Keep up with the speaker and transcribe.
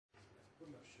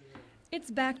It's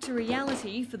back to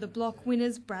reality for the block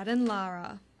winners Brad and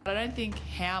Lara. I don't think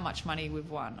how much money we've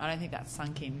won. I don't think that's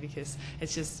sunk in because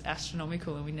it's just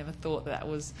astronomical and we never thought that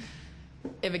was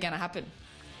ever going to happen.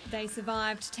 They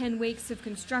survived 10 weeks of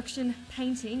construction,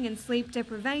 painting and sleep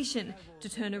deprivation to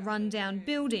turn a rundown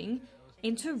building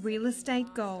into real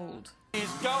estate gold.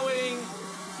 It's going,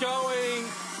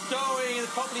 and the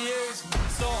property is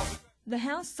sold. The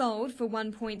house sold for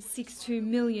 $1.62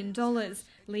 million,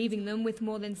 leaving them with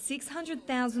more than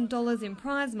 $600,000 in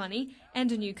prize money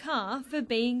and a new car for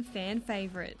being fan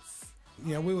favourites.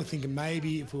 You know, we were thinking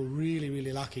maybe if we were really,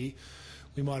 really lucky,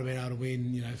 we might have been able to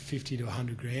win, you know, 50 to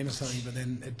 100 grand or something, but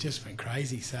then it just went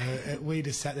crazy. So we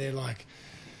just sat there like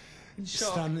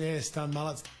stunned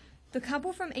mullets. The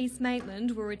couple from East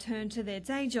Maitland will return to their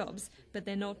day jobs, but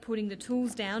they're not putting the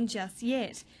tools down just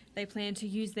yet. They plan to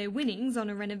use their winnings on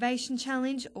a renovation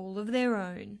challenge all of their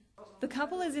own. The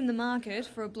couple is in the market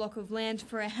for a block of land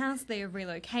for a house they have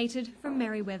relocated from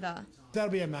Merriweather. That'll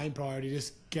be our main priority,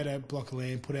 just get a block of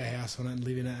land, put our house on it and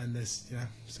live in it and just, you know,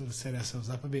 sort of set ourselves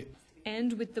up a bit.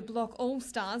 And with the Block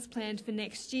All-Stars planned for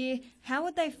next year, how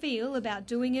would they feel about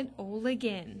doing it all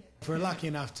again? If we're lucky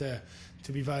enough to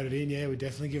be voted in, yeah, we'd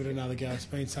definitely give it another go. It's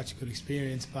been such a good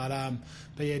experience. But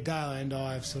yeah, Dale and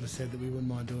I have sort of said that we wouldn't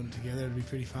mind doing it together. It'd be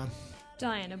pretty fun.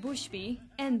 Diana Bushby,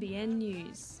 NBN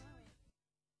News.